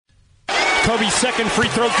Kobe's second free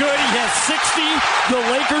throw, good. He has 60. The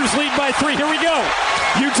Lakers lead by 3. Here we go.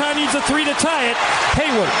 Utah needs a 3 to tie it.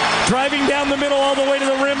 Hayward driving down the middle all the way to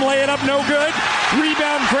the rim, lay it up, no good.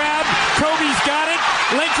 Rebound grab. Kobe's got it.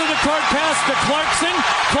 Length of the court pass to Clarkson.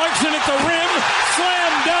 Clarkson at the rim.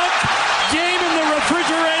 Slam dunk. Game in the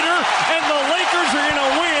refrigerator. And the Lakers are going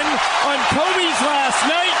to win on Kobe's last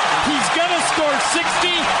night. He's going to score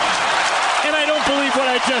 60. And I don't believe what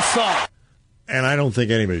I just saw. And I don't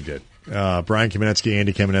think anybody did. Brian Kamenetsky,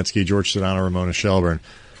 Andy Kamenetsky, George Sedano, Ramona Shelburne.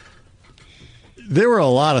 There were a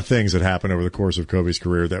lot of things that happened over the course of Kobe's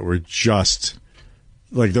career that were just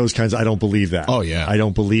like those kinds. I don't believe that. Oh, yeah. I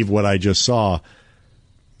don't believe what I just saw.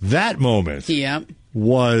 That moment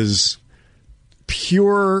was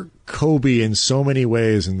pure Kobe in so many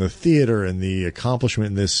ways, and the theater and the accomplishment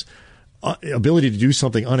and this ability to do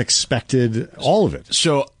something unexpected, all of it.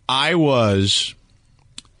 So I was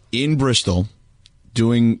in Bristol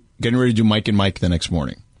getting ready to do Mike and Mike the next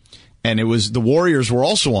morning. And it was the Warriors were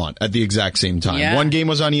also on at the exact same time. Yeah. One game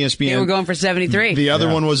was on ESPN. They were going for 73. The other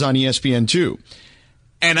one was on ESPN too.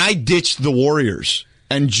 And I ditched the Warriors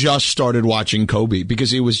and just started watching Kobe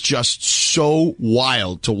because it was just so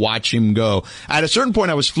wild to watch him go. At a certain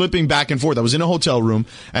point, I was flipping back and forth. I was in a hotel room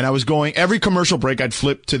and I was going every commercial break. I'd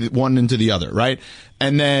flip to the one and to the other, right?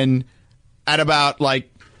 And then at about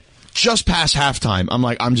just past halftime, I'm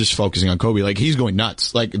like, I'm just focusing on Kobe. Like, he's going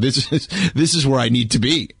nuts. Like, this is where I need to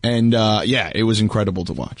be. And, it was incredible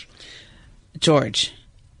to watch. George,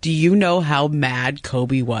 do you know how mad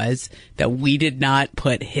Kobe was that we did not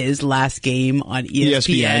put his last game on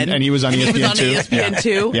ESPN? And he was on ESPN He was on too. ESPN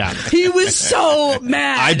too. Yeah. He was so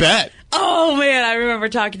mad. I bet. Oh man, I remember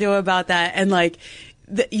talking to him about that. And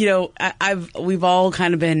we've all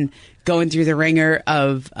kind of been going through the ringer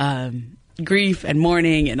of, grief and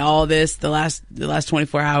mourning and all this the last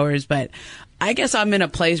 24 hours, but I guess I'm in a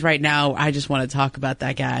place right now where I just want to talk about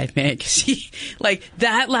that guy, man, because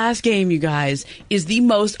that last game, you guys, is the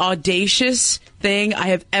most audacious thing I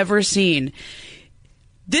have ever seen.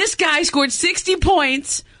 This guy scored 60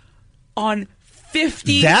 points on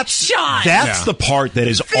 50 shots. That's the part that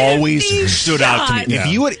has always stood out to me.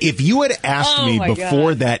 If you had asked me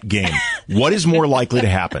before that game, what is more likely to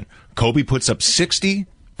happen? Kobe puts up 60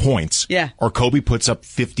 points, or Kobe puts up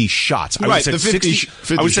 50 shots. I would the 50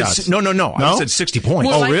 shots. No. I would have said 60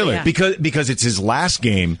 points. Really? Yeah. Because it's his last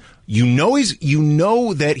game. You know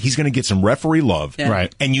that he's going to get some referee love,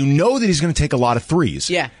 right? And you know that he's going to take a lot of threes.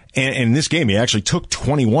 Yeah. And in this game, he actually took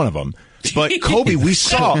 21 of them. But Kobe, we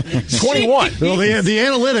saw 21. Well, the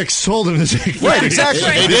analytics told him to take right, exactly.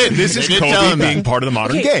 Right. They did. This is Kobe being part of the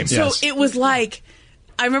modern game. So it was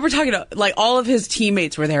I remember talking to, all of his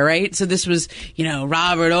teammates were there, right? So this was,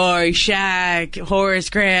 Robert Horry, Shaq,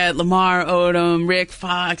 Horace Grant, Lamar Odom, Rick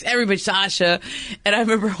Fox, everybody, Sasha. And I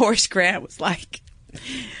remember Horace Grant was like,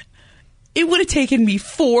 it would have taken me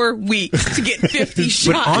 4 weeks to get 50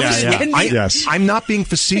 shots. But honestly, I'm not being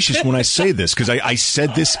facetious when I say this, because I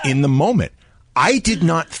said this in the moment. I did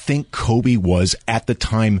not think Kobe was, at the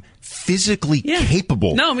time, physically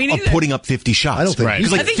capable of putting up 50 shots. I don't think.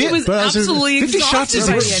 I think he was absolutely 50 shots is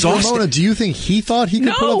exhausting. Ramona, do you think he thought he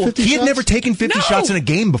could put up 50 shots? He had never taken 50 shots in a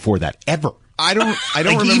game before that, ever. I don't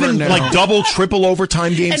remember even now. double, triple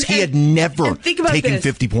overtime games. He had never taken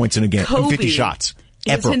 50 points in a game, Kobe, 50 shots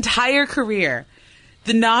ever. His entire career,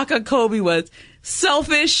 the knock on Kobe was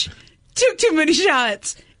selfish, took too many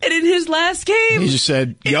shots. And in his last game, he just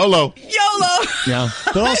said, YOLO. YOLO. Yeah.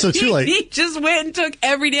 But also, too, he just went and took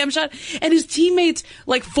every damn shot. And his teammates,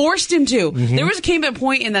 forced him to. Mm-hmm. There came a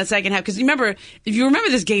point in that second half, because if you remember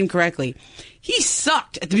this game correctly, he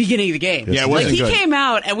sucked at the beginning of the game. Yeah, it wasn't good. He came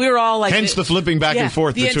out, and we were all hence the flipping back and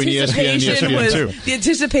forth between ESPN and ESPN2. The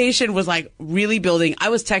anticipation was, really building. I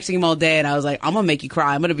was texting him all day, and I was like, I'm going to make you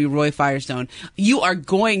cry. I'm going to be Roy Firestone. You are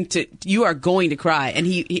going to cry. And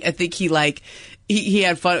I think he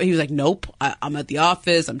had fun. He was like, nope, I'm at the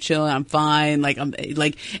office. I'm chilling. I'm fine. And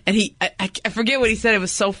I forget what he said. It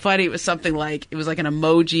was so funny. It was something it was like an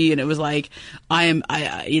emoji, and it was like,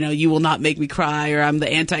 you will not make me cry, or I'm the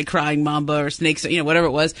anti-crying Mamba, or snakes, whatever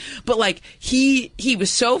it was. But he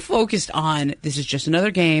was so focused on, this is just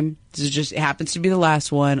another game. It happens to be the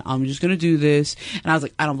last one. I'm just going to do this. And I was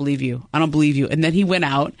like, I don't believe you. And then he went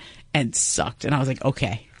out and sucked. And I was like,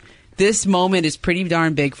 okay, this moment is pretty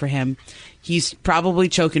darn big for him. He's probably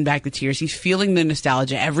choking back the tears. He's feeling the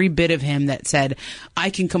nostalgia. Every bit of him that said, I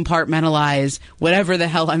can compartmentalize whatever the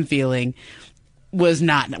hell I'm feeling, was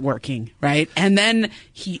not working, right? And then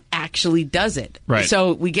he actually does it. Right.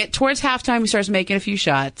 So we get towards halftime. He starts making a few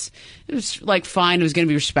shots. It was fine. It was going to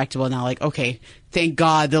be respectable. Now, okay, thank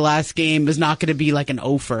God the last game is not going to be an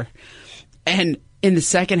offer. And in the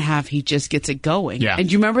second half, he just gets it going. Yeah. And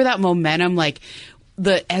do you remember that momentum, like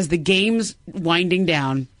as the game's winding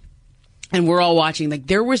down and we're all watching, like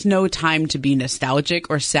there was no time to be nostalgic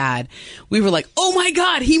or sad. We were like, oh my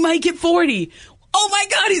God, he might get 40. Oh my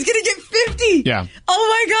God, he's going to get 50. Yeah.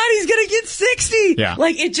 Oh my God, he's going to get 60. Yeah.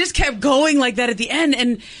 Like it just kept going like that at the end.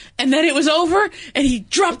 And then it was over and he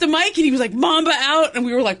dropped the mic and he was like, Mamba out. And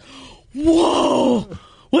we were like, whoa,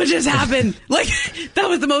 what just happened? Like that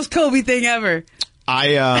was the most Kobe thing ever.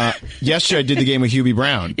 Yesterday I did the game with Hubie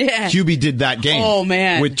Brown. Yeah. Hubie did that game. Oh,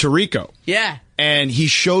 man. With Tirico. Yeah. And he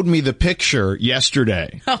showed me the picture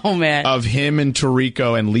yesterday. Oh, man. Of him and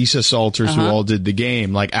Tirico and Lisa Salters, who all did the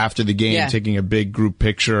game, like after the game, taking a big group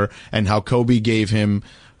picture, and how Kobe gave him,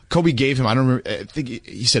 I don't remember, I think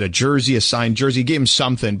he said a jersey, a signed jersey. He gave him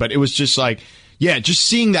something, but it was just like, yeah, just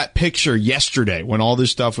seeing that picture yesterday when all this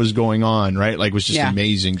stuff was going on, right? Like, was just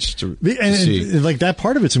amazing just to see. And like that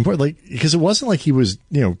part of it's important, like, because it wasn't like he was,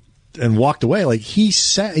 and walked away. Like he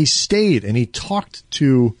stayed and he talked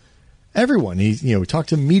to everyone. He talked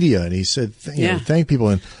to media and he said, thank people.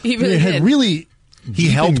 And he really had really he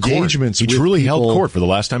held engagements. He truly held court for the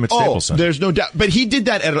last time at Staples Center. There's no doubt. But he did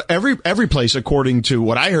that at every place, according to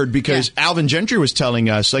what I heard, because Alvin Gentry was telling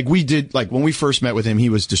us, like we did, like when we first met with him, he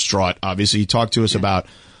was distraught. Obviously, he talked to us about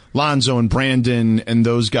Lonzo and Brandon and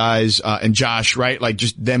those guys, and Josh, right? Like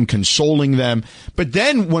just them consoling them. But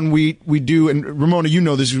then when we do, and Ramona, you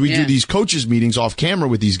know this, we do these coaches meetings off camera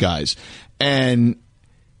with these guys, and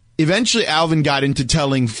eventually Alvin got into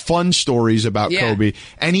telling fun stories about Kobe,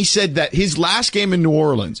 and he said that his last game in New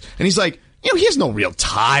Orleans, and he's like, he has no real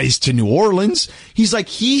ties to New Orleans. He's like,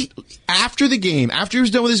 after the game, after he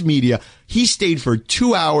was done with his media, he stayed for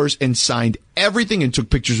 2 hours and signed everything and took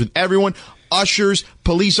pictures with everyone. Ushers,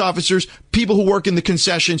 police officers, people who work in the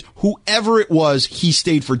concessions, whoever it was, he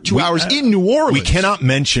stayed for 2 hours in New Orleans. We cannot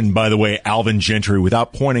mention, by the way, Alvin Gentry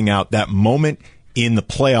without pointing out that moment in the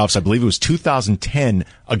playoffs, I believe it was 2010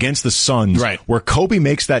 against the Suns, where Kobe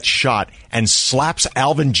makes that shot and slaps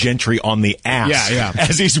Alvin Gentry on the ass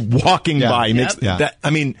as he's walking by. He makes that. I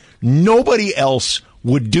mean, nobody else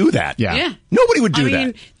would do that. Yeah. Nobody would do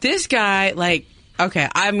that. This guy, like, okay,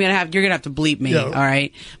 you're gonna have to bleep me, all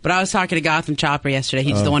right? But I was talking to Gotham Chopper yesterday.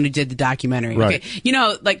 He's the one who did the documentary. Right.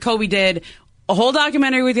 Okay, like Kobe did a whole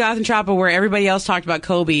documentary with Gotham Chopper where everybody else talked about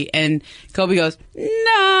Kobe, and Kobe goes,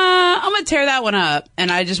 nah, I'm gonna tear that one up, and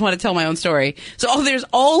I just want to tell my own story. So there's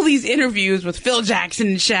all these interviews with Phil Jackson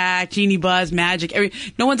and Shaq, Jeannie Buss, Magic.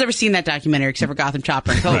 No one's ever seen that documentary except for Gotham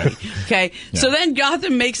Chopper and Kobe. Okay, so then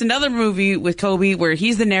Gotham makes another movie with Kobe where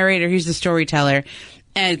he's the narrator, he's the storyteller.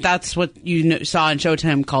 And that's what you saw on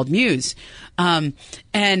Showtime called Muse. But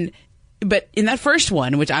in that first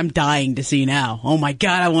one, which I'm dying to see now, oh my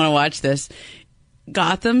God, I want to watch this.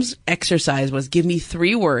 Gotham's exercise was give me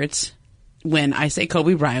 3 words. When I say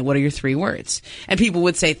Kobe Bryant, what are your 3 words? And people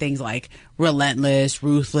would say things like relentless,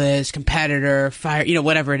 ruthless, competitor, fire,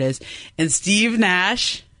 whatever it is. And Steve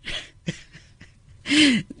Nash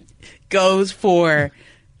goes for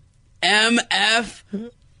MF.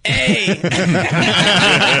 And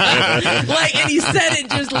he said it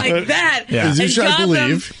just like that. As you shall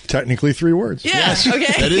believe, technically 3 words. Yes, okay.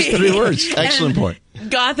 That is 3 words. Excellent point.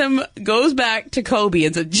 Gotham goes back to Kobe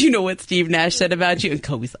and said, do you know what Steve Nash said about you? And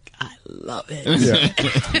Kobe's like, I love it.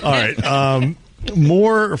 Yeah. All right.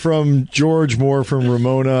 More from George, more from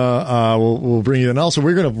Ramona. We'll bring you in. Also,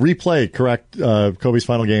 we're going to replay Kobe's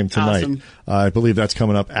final game tonight. Awesome. I believe that's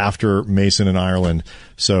coming up after Mason and Ireland,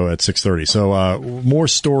 so at 6:30. So more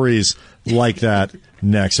stories like that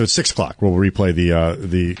next. So it's 6:00. We'll replay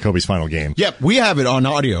the Kobe's final game. Yep, we have it on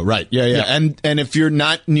audio, right? Yeah. And if you're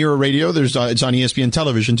not near a radio, it's on ESPN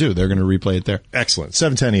television too. They're going to replay it there. Excellent.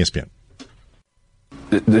 710 ESPN.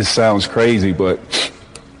 This sounds crazy, but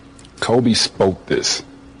Kobe spoke this.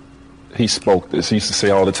 He spoke this. He used to say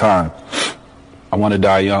all the time, I want to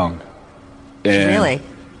die young. And really?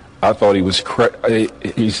 I thought he was he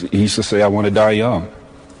used to say, I want to die young.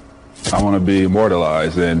 I want to be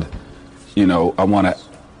immortalized. And, I want to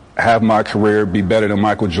have my career be better than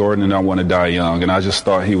Michael Jordan, and I want to die young. And I just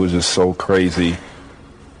thought he was just so crazy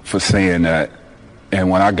for saying that. And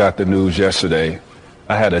when I got the news yesterday,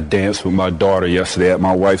 I had a dance with my daughter yesterday at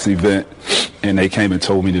my wife's event, and they came and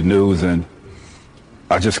told me the news, and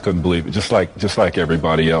I just couldn't believe it, just like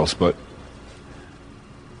everybody else. But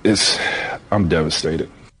I'm devastated.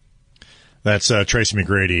 That's Tracy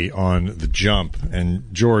McGrady on The Jump. And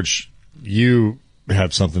George, you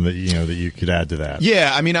have something that you could add to that.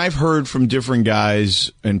 Yeah, I mean, I've heard from different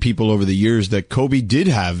guys and people over the years that Kobe did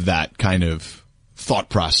have that kind of thought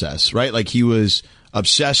process, right? Like he was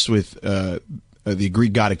obsessed with the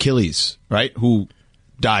Greek god Achilles, right? Who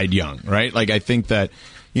died young, right? Like, I think that,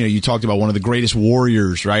 you talked about one of the greatest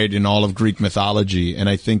warriors, right, in all of Greek mythology, and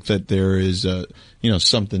I think that there is,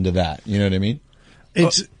 something to that. You know what I mean?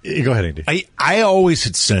 Go ahead, Andy. I always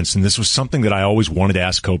had sensed, and this was something that I always wanted to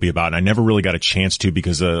ask Kobe about, and I never really got a chance to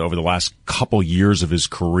because over the last couple years of his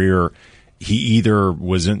career, he either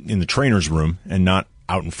was in the trainer's room and not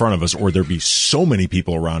out in front of us, or there'd be so many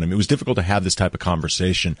people around him. It was difficult to have this type of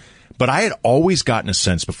conversation. But I had always gotten a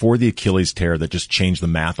sense before the Achilles tear that just changed the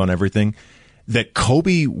math on everything, that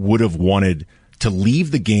Kobe would have wanted to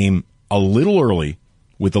leave the game a little early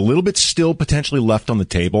with a little bit still potentially left on the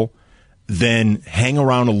table, then hang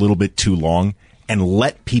around a little bit too long and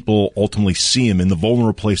let people ultimately see him in the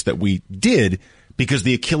vulnerable place that we did, because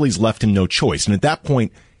the Achilles left him no choice. And at that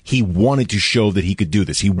point, he wanted to show that he could do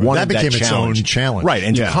this. He wanted that became its own challenge. Right,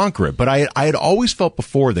 and to conquer it. But I had always felt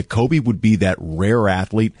before that Kobe would be that rare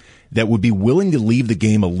athlete that would be willing to leave the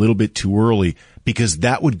game a little bit too early, because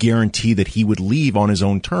that would guarantee that he would leave on his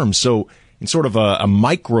own terms. So in sort of a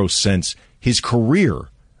micro sense, his career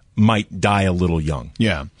might die a little young.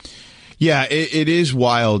 Yeah. Yeah, it is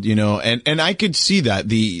wild, and I could see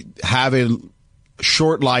that, have a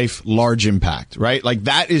short life, large impact, right? Like,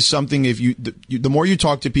 that is something, the more you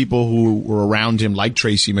talk to people who were around him, like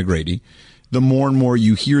Tracy McGrady, the more and more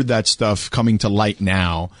you hear that stuff coming to light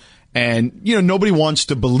now. And, nobody wants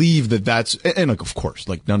to believe that that's, and like, of course,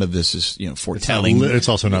 like, none of this is, foretelling. It's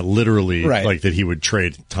also not literally like that he would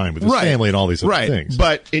trade time with his family and all these other things.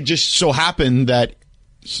 But it just so happened that,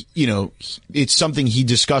 it's something he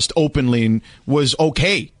discussed openly and was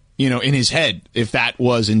okay, in his head, if that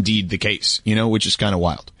was indeed the case, which is kind of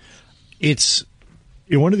wild. It's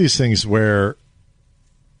one of these things where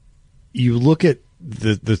you look at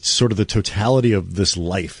the sort of the totality of this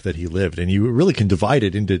life that he lived, and you really can divide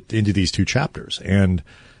it into these two chapters. And,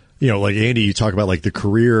 like Andy, you talk about like the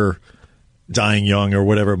career dying young or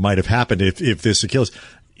whatever might have happened if this Achilles.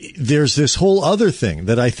 There's this whole other thing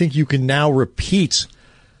that I think you can now repeat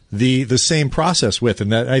the same process with,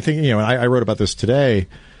 and that I think, I wrote about this today.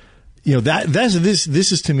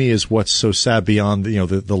 This is to me is what's so sad beyond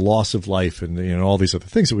the loss of life and all these other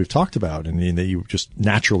things that we've talked about and that you just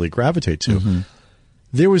naturally gravitate to. Mm-hmm.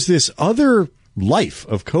 There was this other life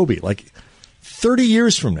of Kobe, like 30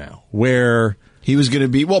 years from now, where he was going to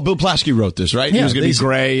be. Well, Bill Plaschke wrote this, right? He was going to be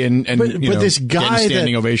gray and but this guy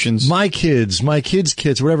standing ovations. My kids'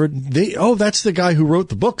 kids, whatever. That's the guy who wrote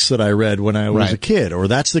the books that I read when I was a kid, or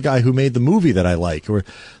that's the guy who made the movie that I like. Or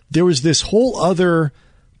there was this whole other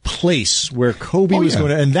place where Kobe was going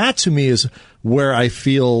to, and that to me is where I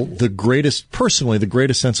feel the greatest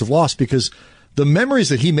sense of loss, because the memories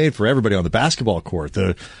that he made for everybody on the basketball court,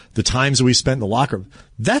 the times that we spent in the locker room,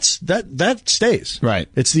 that stays. Right.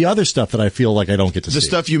 It's the other stuff that I feel like I don't get to see. The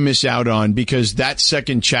stuff you miss out on, because that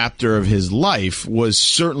second chapter of his life was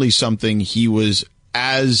certainly something he was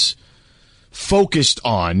as focused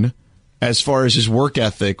on as far as his work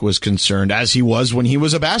ethic was concerned as he was when he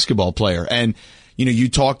was a basketball player. And, you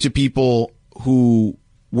talk to people who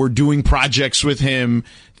were doing projects with him.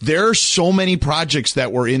 There are so many projects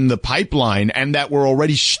that were in the pipeline and that were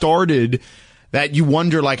already started that you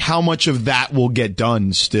wonder, like, how much of that will get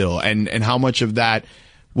done still, and how much of that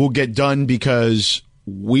will get done because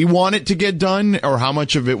we want it to get done, or how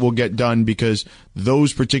much of it will get done because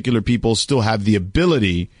those particular people still have the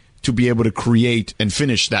ability to be able to create and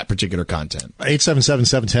finish that particular content.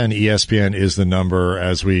 877-710-ESPN is the number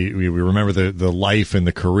as we remember the life and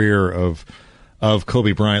the career of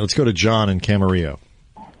Kobe Bryant. Let's go to John in Camarillo.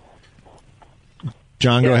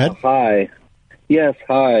 John, go ahead. Hi. Yes,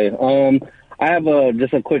 hi. I have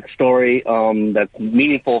just a quick story that's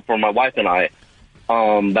meaningful for my wife and I.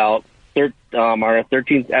 About our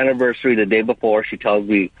 13th anniversary, the day before, she tells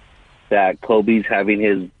me that Kobe's having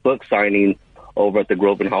his book signing over at the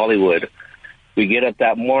Grove in Hollywood. We get up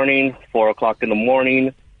that morning, 4 o'clock in the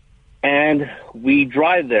morning, and we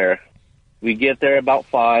drive there. We get there about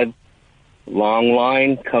 5. Long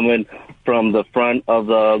line coming from the front of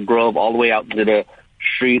the Grove all the way out to the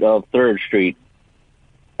street of 3rd Street.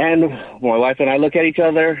 And my wife and I look at each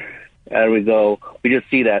other, and we just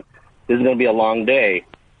see that this is going to be a long day.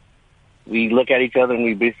 We look at each other, and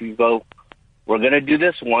we basically go, we're going to do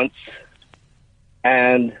this once,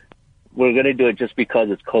 and we're going to do it just because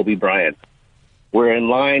it's Kobe Bryant. We're in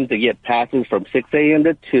line to get passes from 6 a.m.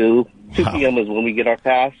 to 2. 2 p.m. is when we get our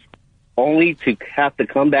pass, only to have to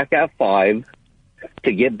come back at 5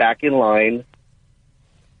 to get back in line.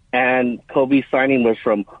 And Kobe's signing was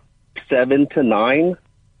from 7 to 9.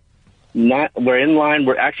 We're in line.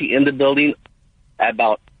 We're actually in the building at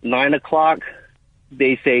about 9 o'clock.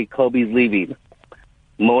 They say Kobe's leaving.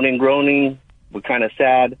 Moaning, groaning. We're kind of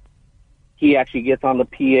sad. he actually gets on the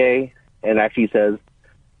PA and actually says,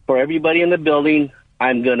 "For everybody in the building,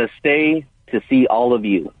 I'm going to stay to see all of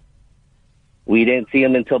you." We didn't see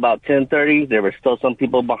him until about 10:30. There were still some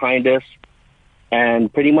people behind us.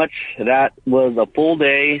 And pretty much that was a full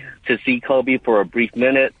day to see Kobe for a brief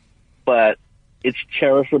minute. But it's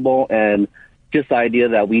cherishable, and just the idea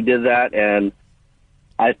that we did that. And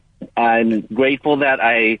I'm grateful that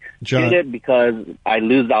I did it, because I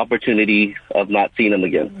lose the opportunity of not seeing him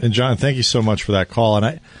again. And John, thank you so much for that call.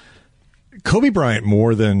 And Kobe Bryant,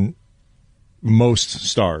 more than most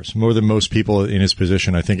stars, more than most people in his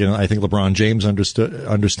position, I think LeBron James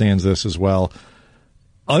understands this as well.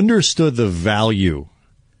 Understood the value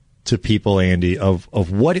to people, Andy,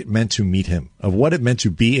 of what it meant to meet him, of what it meant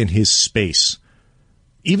to be in his space,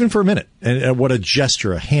 even for a minute, and what a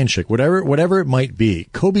gesture, a handshake, whatever it might be.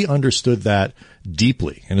 Kobe understood that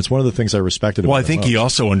deeply, and it's one of the things I respected about him. Well, I think he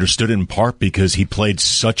also understood it in part because he played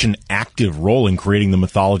such an active role in creating the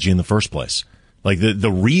mythology in the first place. Like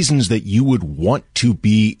the reasons that you would want to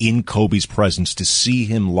be in Kobe's presence, to see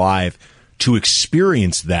him live, to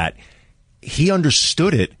experience that, he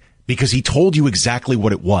understood it because he told you exactly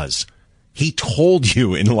what it was. He told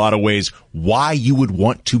you in a lot of ways why you would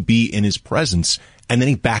want to be in his presence, and then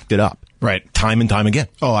he backed it up. Right. Time and time again.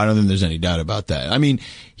 Oh, I don't think there's any doubt about that. I mean,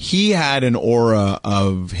 he had an aura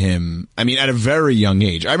of him, at a very young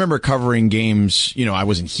age. I remember covering games, I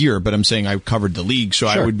wasn't here, but I'm saying I covered the league, so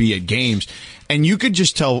sure. I would be at games, and you could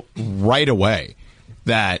just tell right away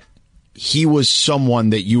that he was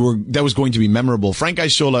someone that was going to be memorable. Frank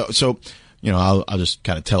Isola, so I'll just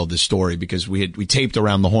kind of tell this story because we taped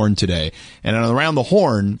Around the Horn today, and on Around the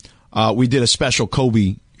Horn, we did a special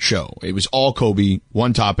Kobe show. It was all Kobe,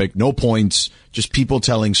 one topic, no points, just people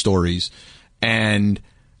telling stories. And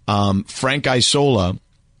Frank Isola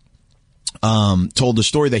told the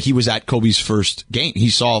story that he was at Kobe's first game. He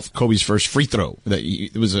saw Kobe's first free throw.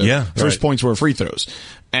 First points were free throws.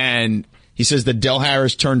 And he says that Del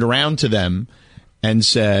Harris turned around to them and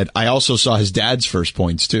said, "I also saw his dad's first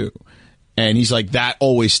points too." And he's like, that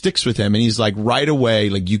always sticks with him. And he's like, right away,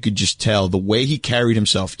 like you could just tell the way he carried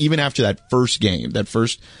himself, even after that first game, that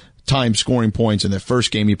first time scoring points in the first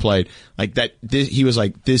game he played, like that, he was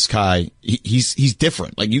like, this guy, he's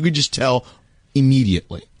different. Like you could just tell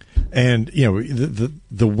immediately. And,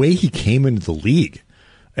 the way he came into the league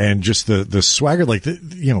and just the swagger, like,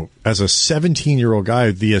 as a 17-year-old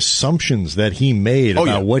guy, the assumptions that he made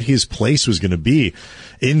about what his place was going to be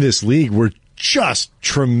in this league were just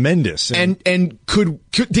tremendous, and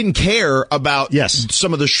didn't care about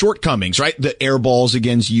some of the shortcomings, right? The air balls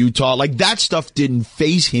against Utah, like that stuff didn't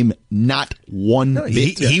faze him not one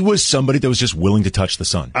bit. He was somebody that was just willing to touch the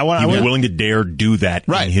sun. He was willing to dare do that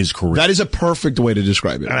in his career. That is a perfect way to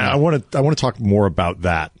describe it. And I want to talk more about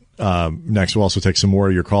that next. We'll also take some more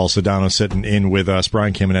of your calls. Sedano sitting in with us,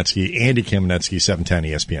 Brian Kamenetsky, Andy Kamenetsky, 710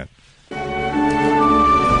 ESPN.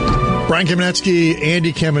 Brian Kamenetsky,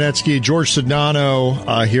 Andy Kamenetsky, George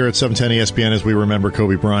Sedano here at 710 ESPN as we remember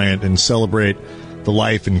Kobe Bryant and celebrate the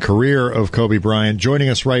life and career of Kobe Bryant. Joining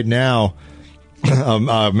us right now,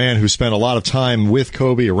 a man who spent a lot of time with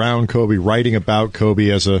Kobe, around Kobe, writing about Kobe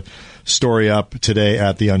as a story up today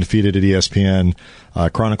at the Undefeated at ESPN,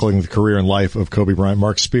 chronicling the career and life of Kobe Bryant.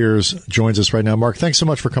 Marc Spears joins us right now. Marc, thanks so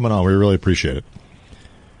much for coming on. We really appreciate it.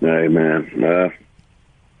 Hey, man.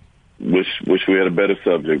 Wish we had a better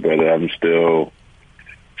subject, but I'm still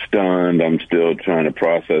stunned. I'm still trying to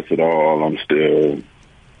process it all. I'm still,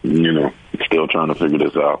 still trying to figure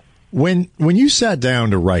this out. When you sat down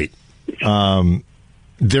to write,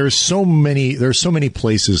 there's so many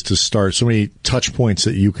places to start, so many touch points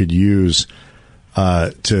that you could use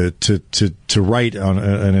to write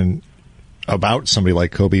on about somebody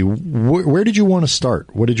like Kobe. Where did you want to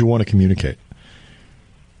start? What did you want to communicate?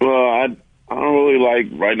 Well, I don't really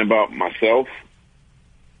like writing about myself,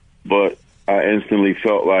 but I instantly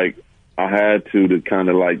felt like I had to kind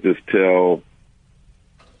of like just tell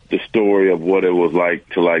the story of what it was like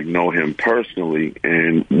to like know him personally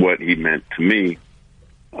and what he meant to me.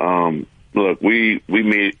 Look, we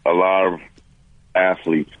meet a lot of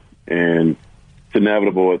athletes, and it's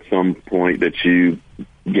inevitable at some point that you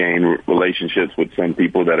gain relationships with some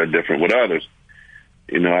people that are different with others.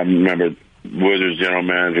 I remember Wizards general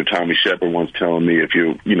manager Tommy Shepard once telling me, if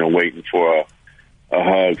you're waiting for a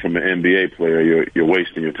hug from an NBA player, you're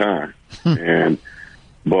wasting your time.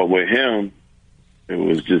 But with him, it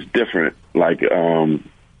was just different. Like this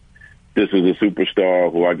was a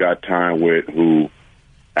superstar who I got time with, who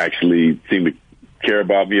actually seemed to care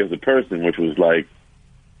about me as a person, which was like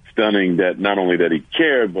stunning. That not only that he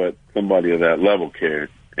cared, but somebody of that level cared.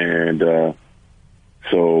 And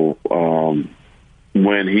so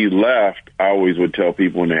when he left, I always would tell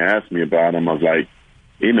people when they asked me about him, I was like,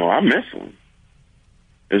 I miss him.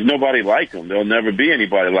 There's nobody like him. There'll never be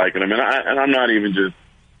anybody like him. And I'm not even just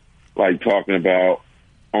like talking about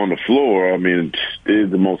on the floor. I mean, he's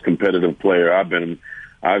the most competitive player I've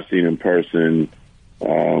seen in person.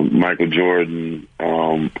 Michael Jordan,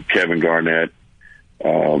 Kevin Garnett,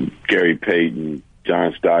 Gary Payton,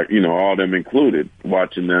 John Stock, all them included,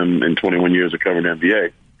 watching them in 21 years of covering the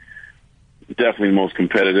NBA. Definitely the most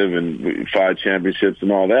competitive and 5 championships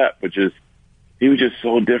and all that, but he was just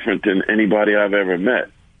so different than anybody I've ever met.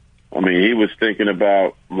 I mean, he was thinking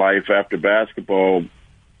about life after basketball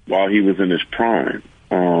while he was in his prime,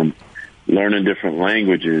 learning different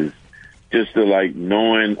languages, just to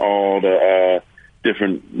knowing all the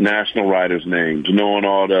different national writers' names, knowing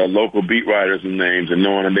all the local beat writers' names, and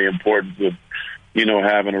knowing the importance of,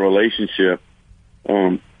 having a relationship.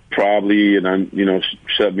 Probably, and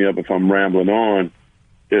shut me up if I'm rambling on,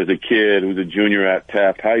 there's a kid who's a junior at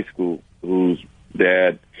Taft High School whose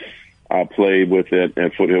dad I played with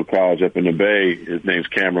at Foothill College up in the Bay. His name's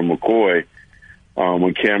Cameron McCoy.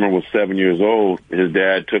 When Cameron was 7 years old, his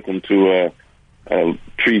dad took him to a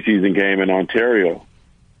preseason game in Ontario,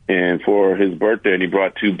 and for his birthday, and he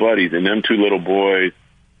brought 2 buddies, and them 2 little boys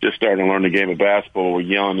just started to learn the game of basketball, were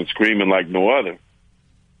yelling and screaming like no other.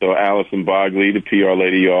 So Allison Bogley, the PR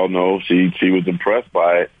lady you all know, she was impressed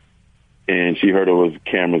by it, and she heard it was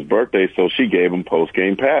Cameron's birthday, so she gave him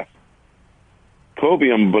post-game pass. Kobe,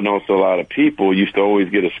 unbeknownst to a lot of people, used to always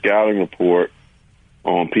get a scouting report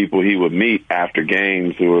on people he would meet after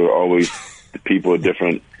games who were always people at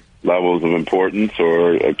different levels of importance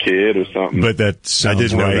or a kid or something. But I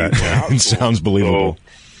didn't know that. Yeah. It sounds believable.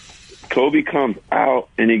 So Kobe comes out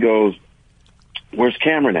and he goes, "Where's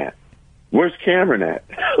Cameron at? Where's Cameron at?"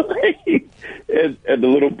 and the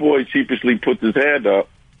little boy sheepishly puts his hand up.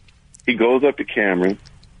 He goes up to Cameron,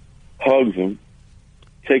 hugs him,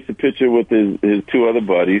 takes a picture with his 2 other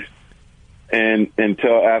buddies, and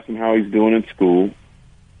asks him how he's doing in school,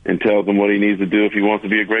 and tells him what he needs to do if he wants to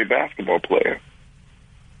be a great basketball player.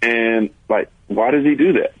 And why does he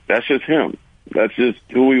do that? That's just him. That's just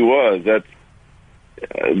who he was. That's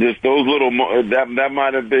just those little that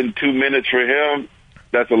might have been 2 minutes for him.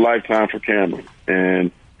 That's a lifetime for Cameron.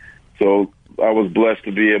 And so I was blessed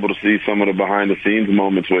to be able to see some of the behind-the-scenes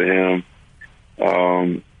moments with him,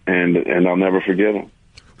 and I'll never forget him.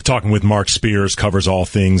 We're talking with Marc Spears, covers all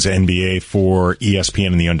things NBA for ESPN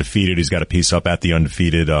and The Undefeated. He's got a piece up at The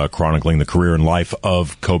Undefeated chronicling the career and life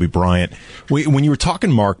of Kobe Bryant. When you were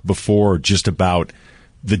talking, Marc, before just about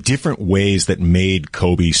the different ways that made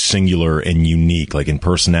Kobe singular and unique, like in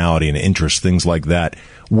personality and interest, things like that,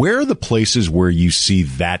 where are the places where you see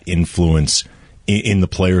that influence in the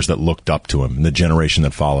players that looked up to him, in the generation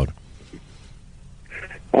that followed?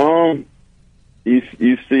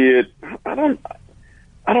 You see it. I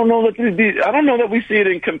don't know that we see it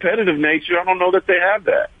in competitive nature. I don't know that they have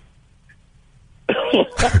that.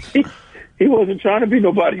 He wasn't trying to be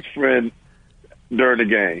nobody's friend during the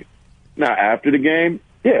game. Now, after the game,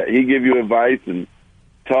 yeah, he'd give you advice and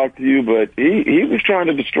talk to you, but he was trying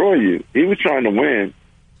to destroy you. He was trying to win.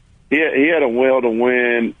 He had a will to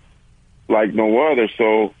win like no other.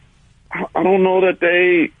 So I don't know that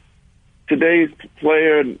today's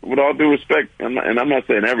player, with all due respect, and I'm not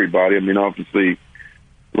saying everybody, I mean, obviously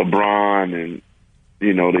LeBron and,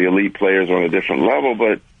 the elite players are on a different level,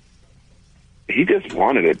 but he just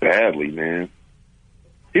wanted it badly, man.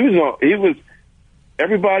 He was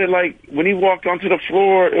everybody, when he walked onto the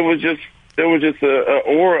floor, there was just a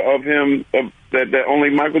aura of him that only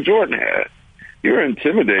Michael Jordan had. You were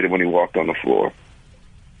intimidated when he walked on the floor.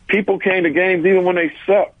 People came to games even when they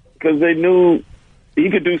sucked because they knew he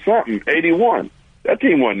could do something. 81. That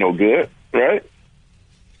team wasn't no good, right?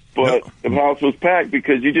 But the house was packed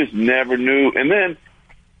because you just never knew. And then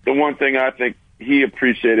the one thing I think he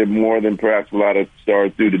appreciated more than perhaps a lot of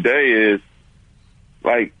stars do today is,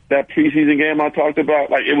 that preseason game I talked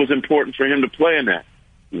about, it was important for him to play in that.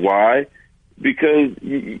 Why? Because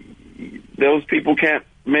those people can't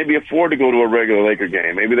maybe afford to go to a regular Laker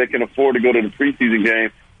game. Maybe they can afford to go to the preseason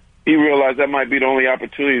game. He realized that might be the only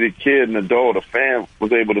opportunity the kid, an adult, a fan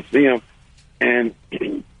was able to see him. And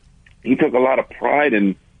he took a lot of pride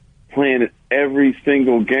in playing every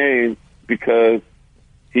single game because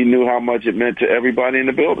he knew how much it meant to everybody in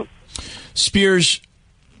the building. Spears,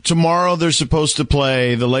 tomorrow they're supposed to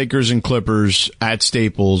play the Lakers and Clippers at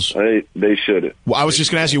Staples. They shouldn't. Well, I was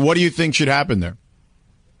just going to ask you, what do you think should happen there?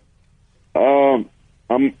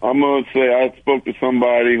 I'm going to say I spoke to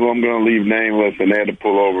somebody who I'm going to leave nameless, and they had to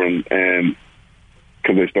pull over and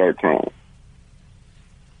because they started crying.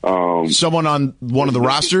 Someone on one of the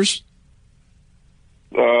rosters?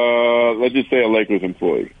 let's just say a Lakers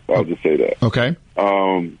employee. I'll just say that. Okay.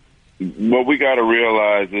 What we got to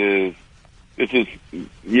realize is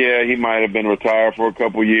he might have been retired for a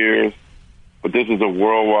couple years, but this is a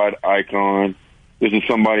worldwide icon. This is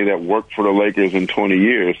somebody that worked for the Lakers in 20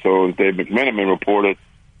 years. So as Dave McMenamin reported,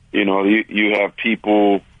 you have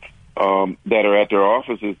people that are at their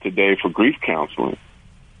offices today for grief counseling.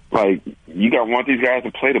 Like, you want these guys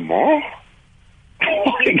to play tomorrow?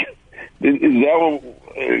 Is that what,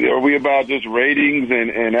 are we about just ratings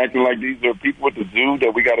and acting like these are people at the zoo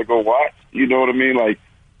that we got to go watch? You know what I mean? Like,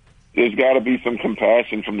 there's got to be some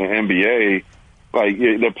compassion from the NBA. Like,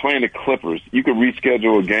 they're playing the Clippers. You could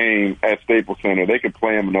reschedule a game at Staples Center. They could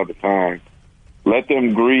play them another time. Let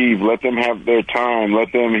them grieve. Let them have their time.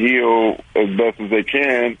 Let them heal as best as they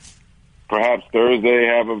can. Perhaps Thursday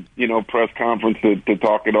have a press conference to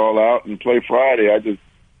talk it all out and play Friday.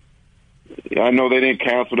 I know they didn't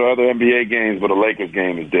cancel the other NBA games, but a Lakers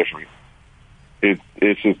game is different.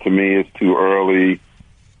 It's just, to me, it's too early,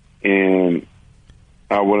 and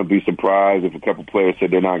I wouldn't be surprised if a couple players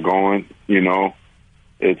said they're not going.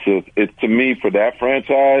 It's to me, for that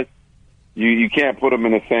franchise, you can't put them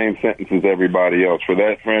in the same sentence as everybody else. For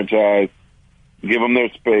that franchise, give them their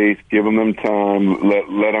space, give them time,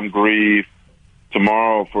 let them grieve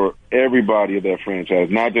tomorrow for everybody of that franchise,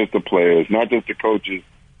 not just the players, not just the coaches.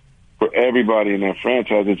 For everybody in that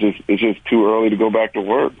franchise, it's just too early to go back to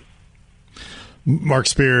work. Marc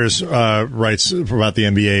Spears writes about the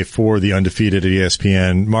NBA for the Undefeated at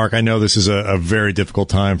ESPN. Marc, I know this is a very difficult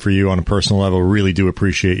time for you on a personal level. Really do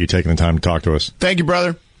appreciate you taking the time to talk to us. Thank you,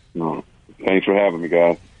 brother. No, thanks for having me,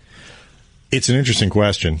 guys. It's an interesting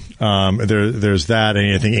question. There's that,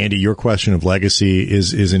 and I think, Andy, your question of legacy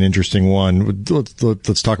is an interesting one.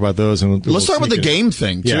 Let's talk about those, and let's talk about the game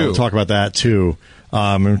thing too. Yeah, we'll talk about that too.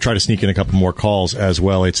 And we'll try to sneak in a couple more calls as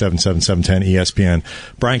well. 877-710-ESPN.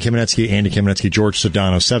 Brian Kamenetsky, Andy Kamenetsky, George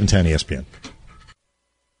Sedano, 710 ESPN.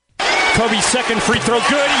 Kobe's second free throw,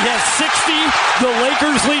 good. He has 60. The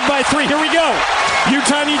Lakers lead by 3. Here we go.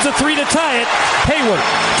 Utah needs a 3 to tie it. Hayward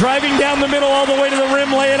driving down the middle all the way to the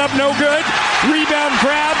rim, laying up, no good. Rebound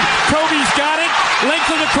grab. Kobe's got it.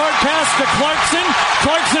 Length of the court pass to Clarkson.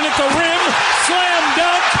 Clarkson at the rim. Slam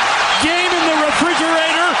dunk. Game in the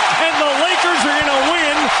refrigerator. And the Lakers are going to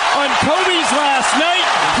win on Kobe's last night.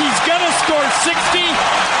 He's going to score 60.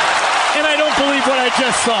 And I don't believe what I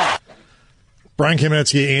just saw. Brian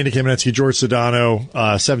Kamenetsky, Andy Kamenetsky, George Sedano,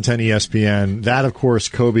 710 ESPN. That, of course,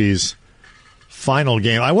 Kobe's final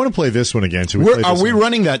game. I want to play this one again. Are we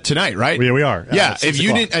running that tonight, right? Yeah, we are. Yeah, if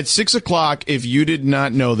you did at 6:00, if you did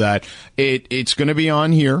not know that, it's going to be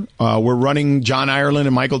on here. We're running John Ireland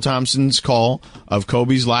and Michael Thompson's call of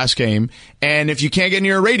Kobe's last game. And if you can't get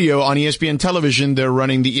near a radio on ESPN television, they're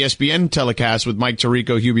running the ESPN telecast with Mike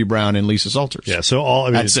Tirico, Hubie Brown, and Lisa Salters. Yeah, so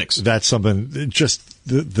at 6. That's something. Just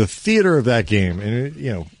the theater of that game,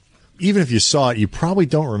 and even if you saw it, you probably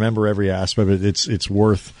don't remember every aspect of it. It's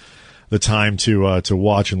worth the time to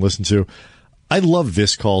watch and listen to. I love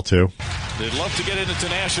this call too. They'd love to get it into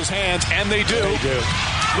Nash's hands, and they do.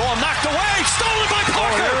 Ball knocked away, stolen by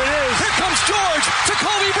Parker. Here it is. Here comes George to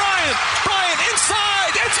Kobe Bryant. Bryant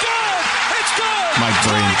inside. It's good. It's good. Mike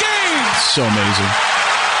Breen. So amazing.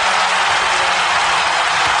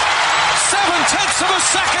 0.7 of a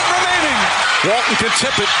second remaining. Walton can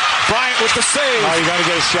tip it. Bryant with the save. Oh, you got to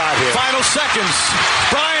get a shot here. Final seconds.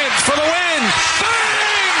 Bryant for the win. Bang!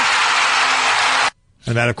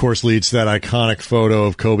 And that, of course, leads to that iconic photo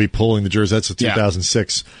of Kobe pulling the jersey. That's the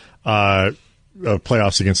 2006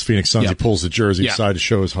 playoffs against Phoenix Suns. He pulls the jersey aside to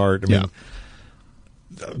show his heart. I mean,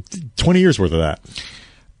 20 years worth of that.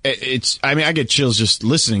 I get chills just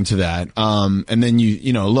listening to that. And then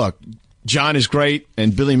look, John is great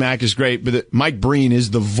and Billy Mack is great, but Mike Breen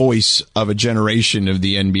is the voice of a generation of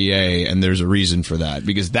the NBA, and there's a reason for that,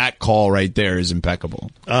 because that call right there is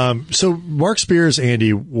impeccable. So Marc Spears,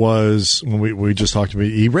 Andy, was, when we just talked to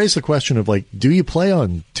me, he raised the question of, do you play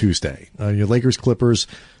on Tuesday? Your Lakers Clippers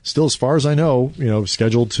still, as far as I know,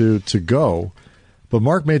 scheduled to go. But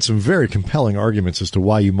Marc made some very compelling arguments as to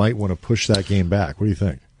why you might want to push that game back. What do you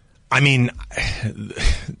think? I mean,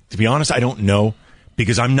 to be honest, I don't know.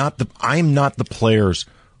 Because I'm not the players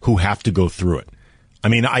who have to go through it. I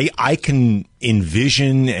mean, I can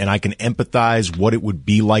envision and I can empathize what it would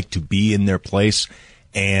be like to be in their place,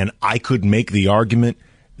 and I could make the argument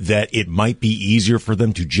that it might be easier for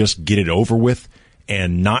them to just get it over with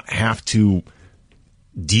and not have to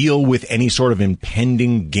deal with any sort of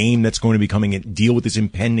impending game that's going to be coming in, deal with this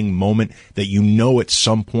impending moment that at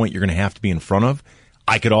some point you're going to have to be in front of.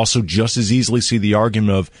 I could also just as easily see the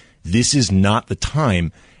argument of, this is not the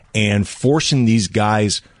time, and forcing these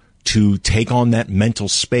guys to take on that mental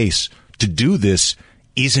space to do this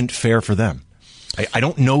isn't fair for them. I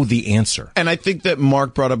don't know the answer. And I think that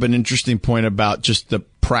Marc brought up an interesting point about just the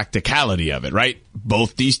practicality of it, right?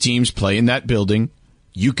 Both these teams play in that building.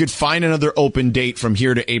 You could find another open date from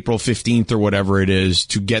here to April 15th or whatever it is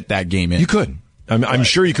to get that game in. You could. I'm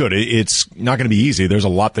sure you could. It's not going to be easy. There's a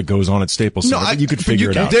lot that goes on at Staples Center, but you could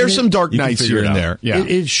figure it out. There's some dark nights here and there. Yeah.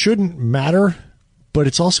 It shouldn't matter, but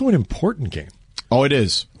it's also an important game. Oh, it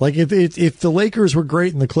is. Like, if the Lakers were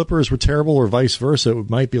great and the Clippers were terrible or vice versa, it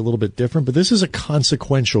might be a little bit different, but this is a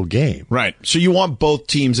consequential game. Right. So you want both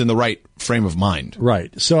teams in the right frame of mind.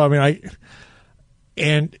 Right. So, I mean,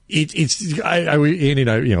 Andy and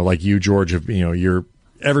I, like you, George,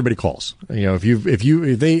 everybody calls.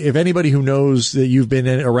 If anybody who knows that you've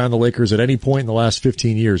been around the Lakers at any point in the last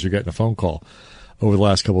 15 years, you're getting a phone call over the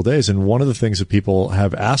last couple of days. And one of the things that people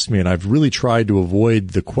have asked me, and I've really tried to avoid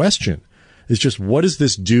the question, is just, what does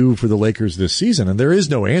this do for the Lakers this season? And there is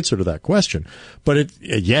no answer to that question, but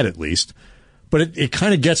at least. But it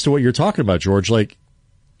kind of gets to what you're talking about, George. Like,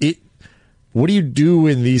 what do you do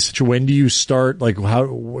in these? When do you start? Like,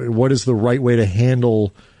 what is the right way to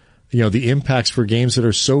handle, the impacts for games that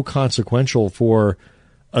are so consequential for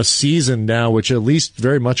a season now, which at least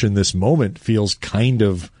very much in this moment feels kind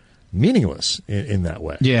of meaningless in that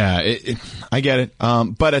way. Yeah, I get it.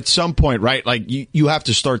 But at some point, right, like you have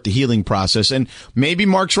to start the healing process. And maybe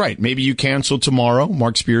Marc's right. Maybe you cancel tomorrow,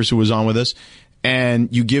 Marc Spears, who was on with us, and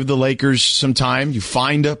you give the Lakers some time. You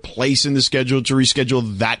find a place in the schedule to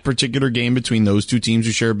reschedule that particular game between those two teams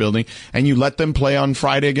who share a building, and you let them play on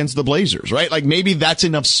Friday against the Blazers, right? Like, maybe that's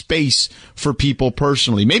enough space for people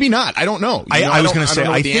personally. Maybe not. I don't know. I was going to say,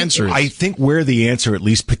 I think where the answer at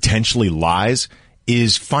least potentially lies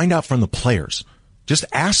is find out from the players. Just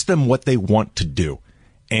ask them what they want to do.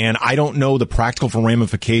 And I don't know the practical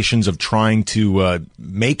ramifications of trying to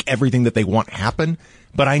make everything that they want happen,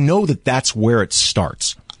 but I know that that's where it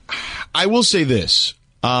starts. I will say this.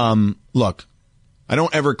 Look, I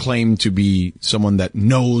don't ever claim to be someone that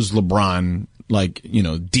knows LeBron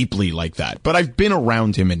deeply like that, but I've been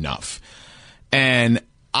around him enough. And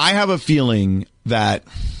I have a feeling that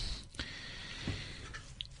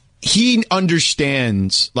he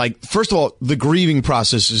understands, first of all, the grieving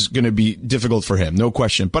process is going to be difficult for him, no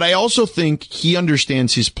question. But I also think he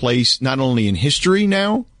understands his place not only in history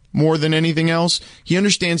now, more than anything else. He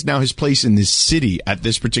understands now his place in this city at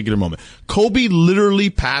this particular moment. Kobe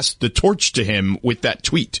literally passed the torch to him with that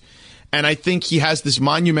tweet. And I think he has this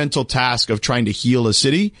monumental task of trying to heal a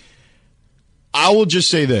city. I will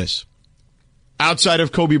just say this. Outside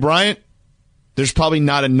of Kobe Bryant, there's probably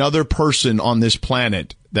not another person on this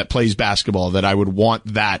planet that plays basketball that I would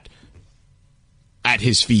want that at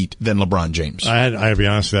his feet than LeBron James. I'll be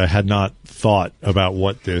honest with you, I had not thought about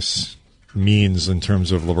what this means in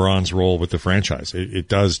terms of LeBron's role with the franchise. It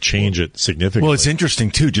does change it significantly. Well, it's interesting,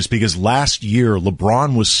 too, just because last year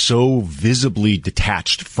LeBron was so visibly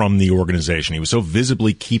detached from the organization. He was so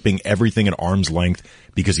visibly keeping everything at arm's length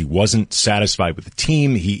because he wasn't satisfied with the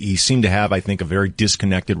team. He seemed to have, I think, a very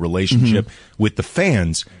disconnected relationship with the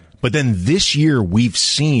fans. But then this year we've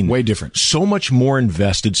seen way different, so much more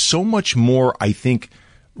invested, so much more, I think,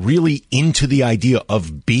 really into the idea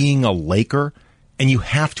of being a Laker. And you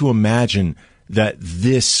have to imagine that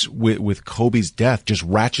this, with Kobe's death, just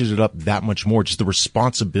ratchets it up that much more. Just the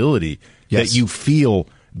responsibility that you feel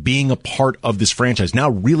being a part of this franchise,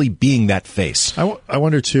 now really being that face. I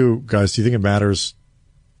wonder, too, guys, do you think it matters?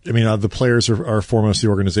 I mean, the players are foremost, the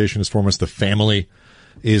organization is foremost, the family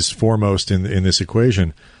is foremost in this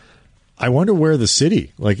equation. I wonder where the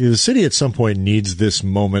city at some point needs this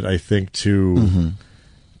moment, I think, to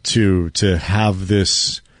have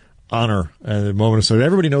this honor and a moment of so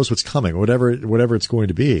everybody knows what's coming, whatever it's going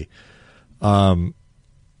to be.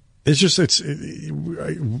 It's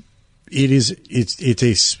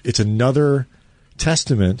another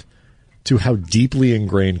testament to how deeply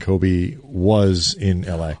ingrained Kobe was in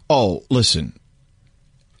LA. Oh, listen,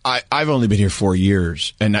 I've only been here 4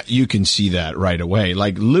 years, and you can see that right away.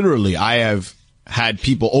 Like, literally, I have had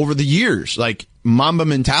people over the years, like, Mamba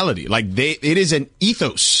mentality. Like, it is an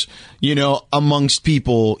ethos, amongst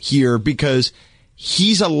people here, because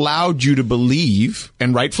he's allowed you to believe,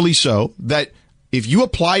 and rightfully so, that if you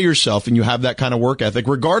apply yourself and you have that kind of work ethic,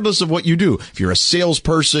 regardless of what you do, if you're a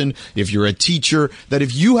salesperson, if you're a teacher, that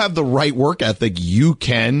if you have the right work ethic, you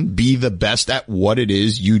can be the best at what it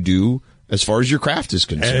is you do as far as your craft is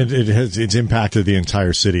concerned. And it's impacted the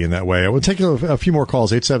entire city in that way. I will take a few more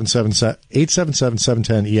calls,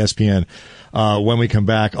 877-710-ESPN. When we come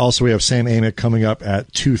back. Also, we have Sam Amick coming up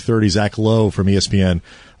at 2:30. Zach Lowe from ESPN,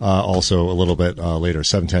 also a little bit later,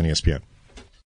 710 ESPN.